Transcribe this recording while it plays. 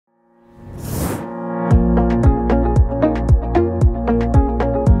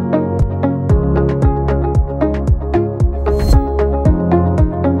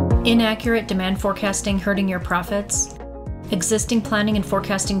Inaccurate demand forecasting hurting your profits? Existing planning and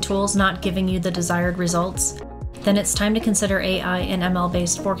forecasting tools not giving you the desired results? Then it's time to consider AI and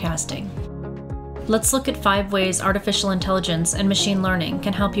ML-based forecasting. Let's look at 5 ways artificial intelligence and machine learning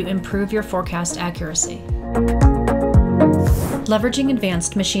can help you improve your forecast accuracy. Leveraging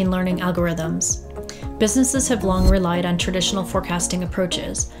advanced machine learning algorithms. Businesses have long relied on traditional forecasting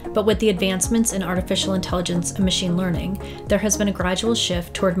approaches, but with the advancements in artificial intelligence and machine learning, there has been a gradual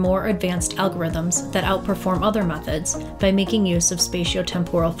shift toward more advanced algorithms that outperform other methods by making use of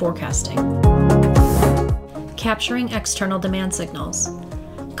spatiotemporal forecasting. Capturing external demand signals.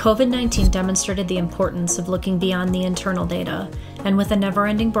 COVID-19 demonstrated the importance of looking beyond the internal data, and with a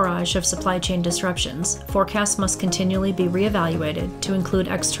never-ending barrage of supply chain disruptions, forecasts must continually be reevaluated to include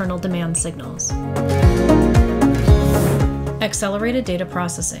external demand signals. Accelerated data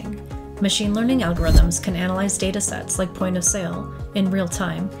processing. Machine learning algorithms can analyze data sets like point of sale in real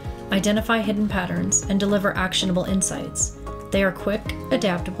time, identify hidden patterns, and deliver actionable insights. They are quick,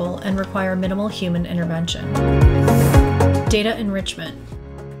 adaptable, and require minimal human intervention. Data enrichment.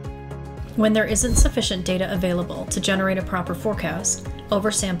 When there isn't sufficient data available to generate a proper forecast,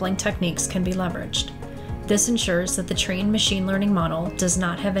 oversampling techniques can be leveraged. This ensures that the trained machine learning model does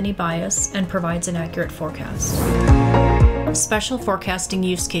not have any bias and provides an accurate forecast. Special forecasting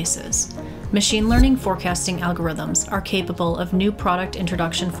use cases. Machine learning forecasting algorithms are capable of new product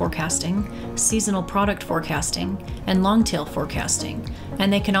introduction forecasting, seasonal product forecasting, and long-tail forecasting,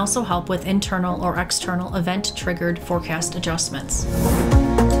 and they can also help with internal or external event-triggered forecast adjustments.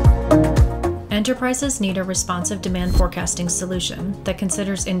 Enterprises need a responsive demand forecasting solution that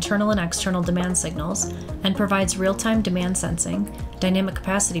considers internal and external demand signals and provides real-time demand sensing, dynamic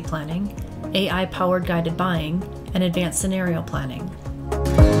capacity planning, AI-powered guided buying, and advanced scenario planning.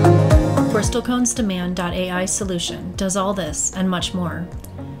 Bristlecone's Demand.ai solution does all this and much more.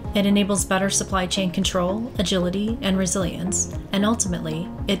 It enables better supply chain control, agility, and resilience, and ultimately,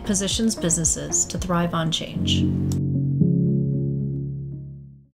 it positions businesses to thrive on change.